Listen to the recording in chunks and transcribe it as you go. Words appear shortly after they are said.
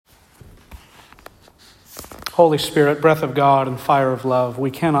Holy Spirit, breath of God and fire of love,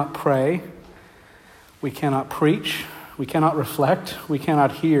 we cannot pray, we cannot preach, we cannot reflect, we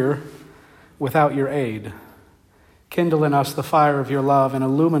cannot hear without your aid. Kindle in us the fire of your love and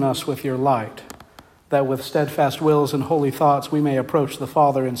illumine us with your light, that with steadfast wills and holy thoughts we may approach the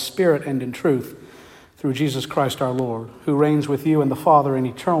Father in spirit and in truth through Jesus Christ our Lord, who reigns with you and the Father in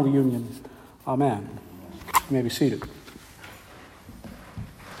eternal union. Amen. You may be seated.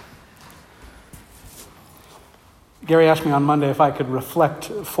 Gary asked me on Monday if I could reflect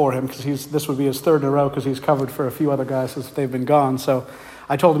for him, because this would be his third in a row, because he's covered for a few other guys since they've been gone. So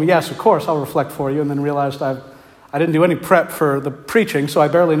I told him, yes, of course, I'll reflect for you, and then realized I didn't do any prep for the preaching, so I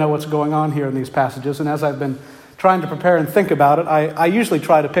barely know what's going on here in these passages. And as I've been trying to prepare and think about it, I usually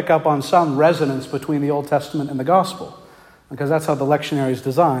try to pick up on some resonance between the Old Testament and the Gospel, because that's how the lectionary is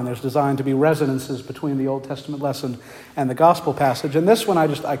designed. There's designed to be resonances between the Old Testament lesson and the Gospel passage. And this one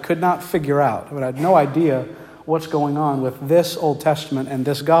I could not figure out. I had no idea what's going on with this Old Testament and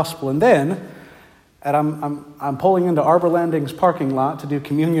this Gospel. And then, I'm pulling into Arbor Landing's parking lot to do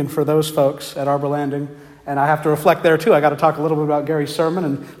communion for those folks at Arbor Landing, and I have to reflect there too. I got to talk a little bit about Gary's sermon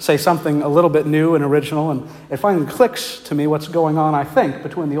and say something a little bit new and original, and it finally clicks to me what's going on, I think,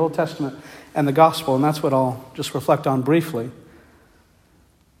 between the Old Testament and the Gospel, and that's what I'll just reflect on briefly.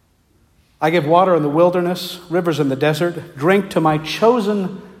 I give water in the wilderness, rivers in the desert, drink to my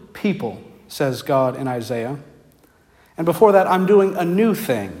chosen people, says God in Isaiah. And before that, I'm doing a new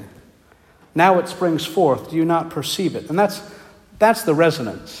thing. Now it springs forth. Do you not perceive it? And that's the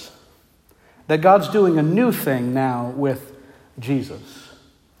resonance. That God's doing a new thing now with Jesus.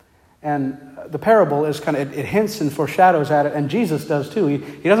 And the parable is it hints and foreshadows at it, and Jesus does too.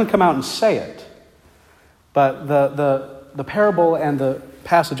 He doesn't come out and say it. But the parable and the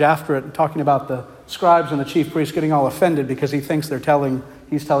passage after it, talking about the scribes and the chief priests getting all offended because he thinks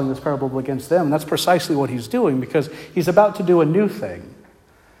he's telling this parable against them. And that's precisely what he's doing, because he's about to do a new thing.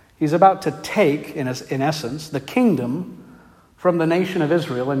 He's about to take, in essence, the kingdom from the nation of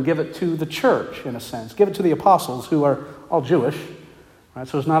Israel and give it to the church, in a sense. Give it to the apostles, who are all Jewish. Right?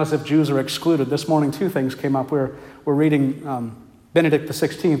 So it's not as if Jews are excluded. This morning, two things came up. We're reading Benedict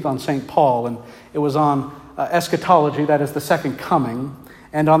XVI on St. Paul, and it was on eschatology, that is the second coming,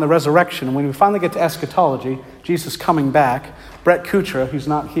 and on the resurrection. And when we finally get to eschatology, Jesus coming back, Brett Kuchera, who's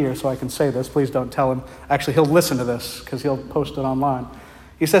not here, so I can say this, please don't tell him. Actually, he'll listen to this because he'll post it online.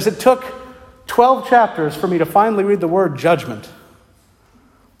 He says, it took 12 chapters for me to finally read the word judgment.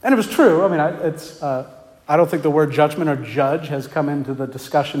 And it was true. I mean, I don't think the word judgment or judge has come into the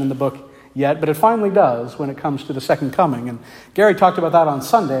discussion in the book yet, but it finally does when it comes to the second coming. And Gary talked about that on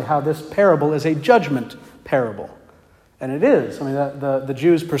Sunday, how this parable is a judgment parable. And it is. I mean, the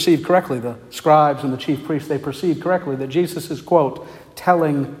Jews perceived correctly, the scribes and the chief priests, they perceived correctly that Jesus is, quote,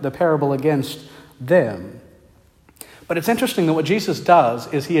 telling the parable against them. But it's interesting that what Jesus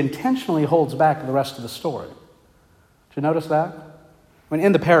does is he intentionally holds back the rest of the story. Did you notice that? I mean,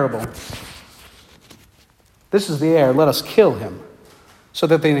 in the parable, this is the heir, let us kill him, so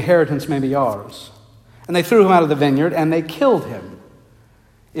that the inheritance may be ours. And they threw him out of the vineyard, and they killed him.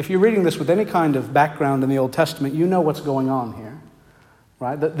 If you're reading this with any kind of background in the Old Testament, you know what's going on here,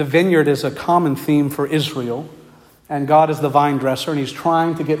 right? The vineyard is a common theme for Israel, and God is the vine dresser, and he's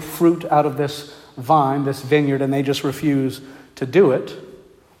trying to get fruit out of this vine, this vineyard, and they just refuse to do it.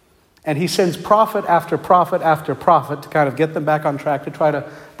 And he sends prophet after prophet after prophet to kind of get them back on track, to try to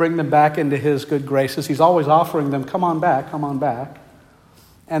bring them back into his good graces. He's always offering them, come on back, come on back.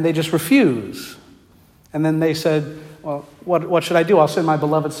 And they just refuse. And then they said, well, what should I do? I'll send my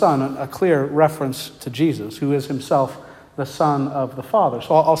beloved son, a clear reference to Jesus, who is himself the Son of the Father.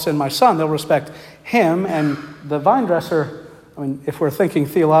 So I'll send my son. They'll respect him. And the vine dresser, I mean, if we're thinking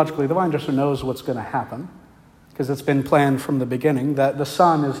theologically, the vine dresser knows what's going to happen, because it's been planned from the beginning, that the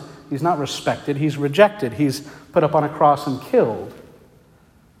son he's not respected, he's rejected, he's put up on a cross and killed.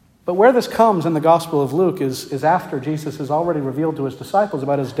 But where this comes in the Gospel of Luke is after Jesus has already revealed to his disciples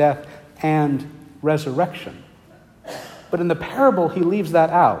about his death and resurrection. But in the parable, he leaves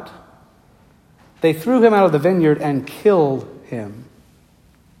that out. They threw him out of the vineyard and killed him.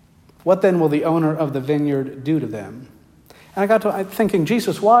 What then will the owner of the vineyard do to them? And I got to thinking,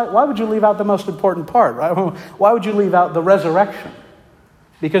 Jesus, why would you leave out the most important part, right? Why would you leave out the resurrection?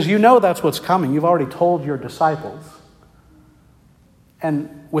 Because you know that's what's coming. You've already told your disciples.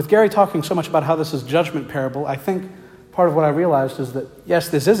 And with Gary talking so much about how this is judgment parable, I think part of what I realized is that, yes,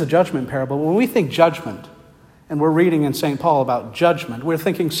 this is a judgment parable. When we think judgment, and we're reading in St. Paul about judgment, we're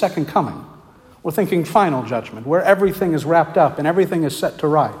thinking second coming. We're thinking final judgment, where everything is wrapped up and everything is set to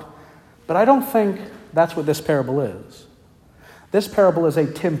right. But I don't think that's what this parable is. This parable is a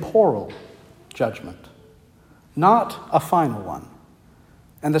temporal judgment. not a final one.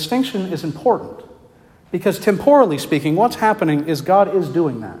 And the distinction is important because temporally speaking, what's happening is God is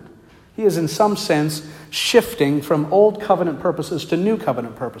doing that. He is in some sense shifting from old covenant purposes to new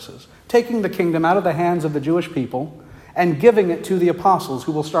covenant purposes, taking the kingdom out of the hands of the Jewish people and giving it to the apostles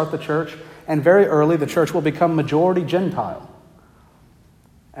who will start the church, and very early the church will become majority Gentile.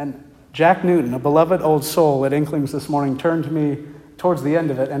 And Jack Newton, a beloved old soul at Inklings this morning, turned to me towards the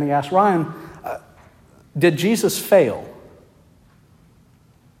end of it and he asked, Ryan, did Jesus fail?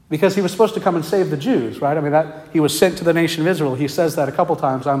 Because he was supposed to come and save the Jews, right? I mean, he was sent to the nation of Israel. He says that a couple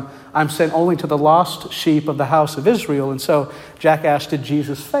times. I'm sent only to the lost sheep of the house of Israel. And so Jack asked, did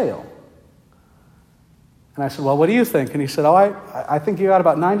Jesus fail? And I said, well, what do you think? And he said, I think you got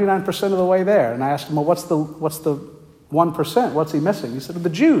about 99% of the way there. And I asked him, well, what's the 1%? What's he missing? He said, the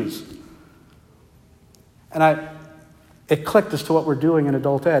Jews. And it clicked as to what we're doing in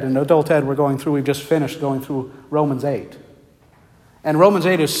adult ed. In adult ed, we've just finished going through Romans 8. And Romans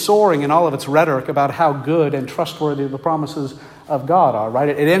 8 is soaring in all of its rhetoric about how good and trustworthy the promises of God are, right?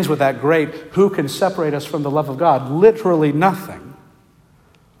 It ends with that great, who can separate us from the love of God? Literally nothing.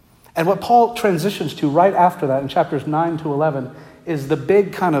 And what Paul transitions to right after that in chapters 9 to 11 is the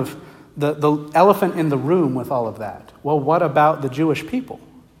big kind of, the elephant in the room with all of that. Well, what about the Jewish people?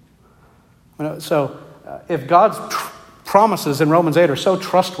 So if God's promises in Romans 8 are so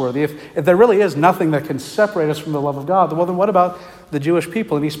trustworthy, if there really is nothing that can separate us from the love of God, well, then what about the Jewish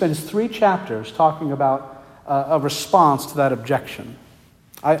people? And he spends 3 chapters talking about a response to that objection.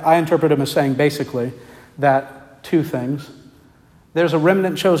 I interpret him as saying basically that 2 things. There's a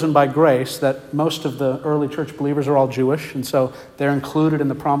remnant chosen by grace, that most of the early church believers are all Jewish, and so they're included in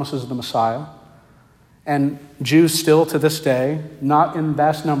the promises of the Messiah. And Jews still to this day, not in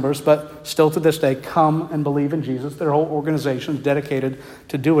vast numbers, but still to this day, come and believe in Jesus. Their whole organization is dedicated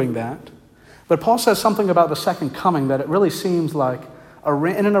to doing that. But Paul says something about the second coming that it really seems like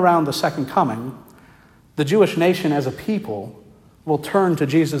in and around the second coming, the Jewish nation as a people will turn to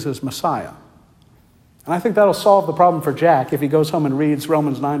Jesus as Messiah. And I think that'll solve the problem for Jack if he goes home and reads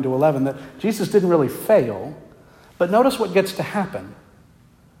Romans 9 to 11, that Jesus didn't really fail. But notice what gets to happen.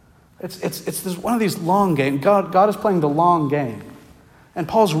 It's one of these long games. God is playing the long game. And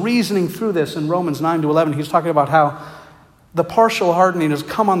Paul's reasoning through this in Romans 9 to 11. He's talking about how the partial hardening has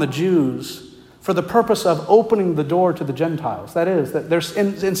come on the Jews for the purpose of opening the door to the Gentiles. That is, that there's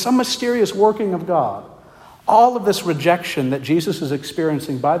in some mysterious working of God, all of this rejection that Jesus is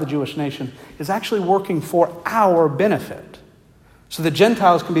experiencing by the Jewish nation is actually working for our benefit. So the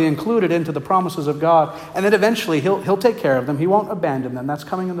Gentiles can be included into the promises of God, and then eventually he'll take care of them. He won't abandon them. That's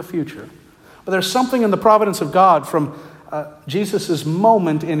coming in the future. But there's something in the providence of God from Jesus'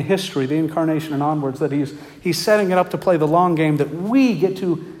 moment in history, the incarnation and onwards, that he's setting it up to play the long game, that we get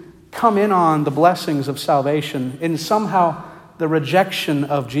to come in on the blessings of salvation, and somehow the rejection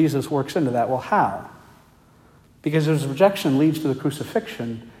of Jesus works into that. Well, how? Because his rejection leads to the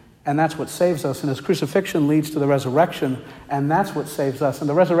crucifixion, and that's what saves us. And his crucifixion leads to the resurrection, and that's what saves us. And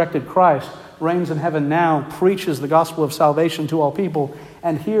the resurrected Christ reigns in heaven now, preaches the gospel of salvation to all people.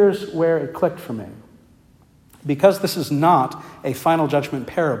 And here's where it clicked for me. Because this is not a final judgment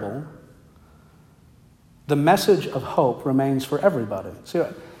parable, the message of hope remains for everybody. See,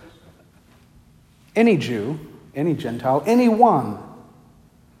 any Jew, any Gentile, anyone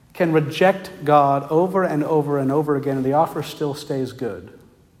can reject God over and over and over again, and the offer still stays good.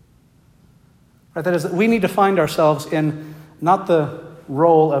 Right? That is, we need to find ourselves in not the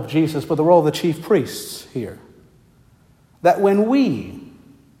role of Jesus, but the role of the chief priests here. That when we,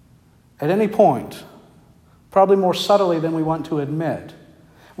 at any point, probably more subtly than we want to admit,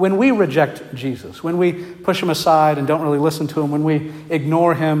 when we reject Jesus, when we push him aside and don't really listen to him, when we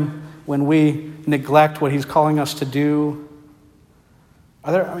ignore him, when we neglect what he's calling us to do,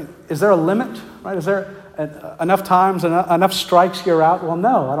 is there a limit? Right? Is there enough times, enough strikes you're out? Well,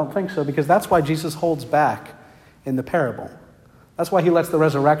 no, I don't think so, because that's why Jesus holds back in the parable. That's why he lets the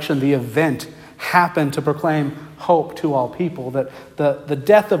resurrection, the event, happen to proclaim hope to all people, that the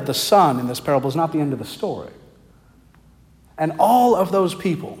death of the Son in this parable is not the end of the story. And all of those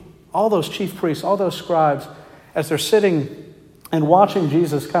people, all those chief priests, all those scribes, as they're sitting and watching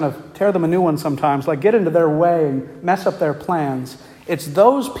Jesus kind of tear them a new one sometimes, like get into their way and mess up their plans, it's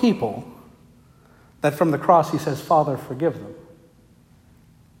those people that from the cross he says, Father, forgive them,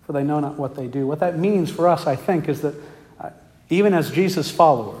 for they know not what they do. What that means for us, I think, is that even as Jesus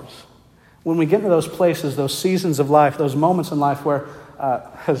followers, when we get into those places, those seasons of life, those moments in life where,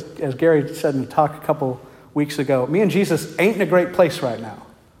 as Gary said in a talk a couple weeks ago, me and Jesus ain't in a great place right now.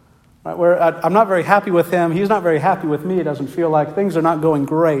 Right? Where I'm not very happy with him. He's not very happy with me. It doesn't feel like things are not going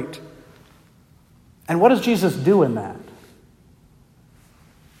great. And what does Jesus do in that?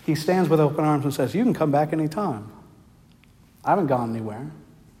 He stands with open arms and says, you can come back anytime. I haven't gone anywhere.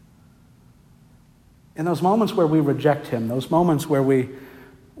 In those moments where we reject him, those moments where we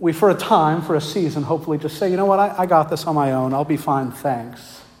for a time, for a season, hopefully just say, you know what, I got this on my own. I'll be fine,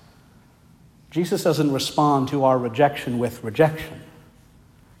 thanks. Jesus doesn't respond to our rejection with rejection.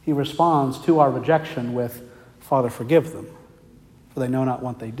 He responds to our rejection with, Father, forgive them, for they know not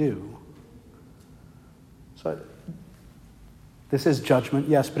what they do. So this is judgment,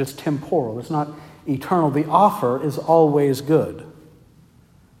 yes, but it's temporal. It's not eternal. The offer is always good.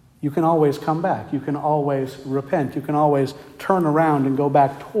 You can always come back. You can always repent. You can always turn around and go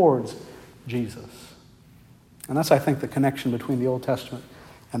back towards Jesus. And that's, I think, the connection between the Old Testament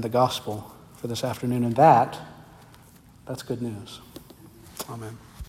and the gospel for this afternoon. And that's good news. Amen.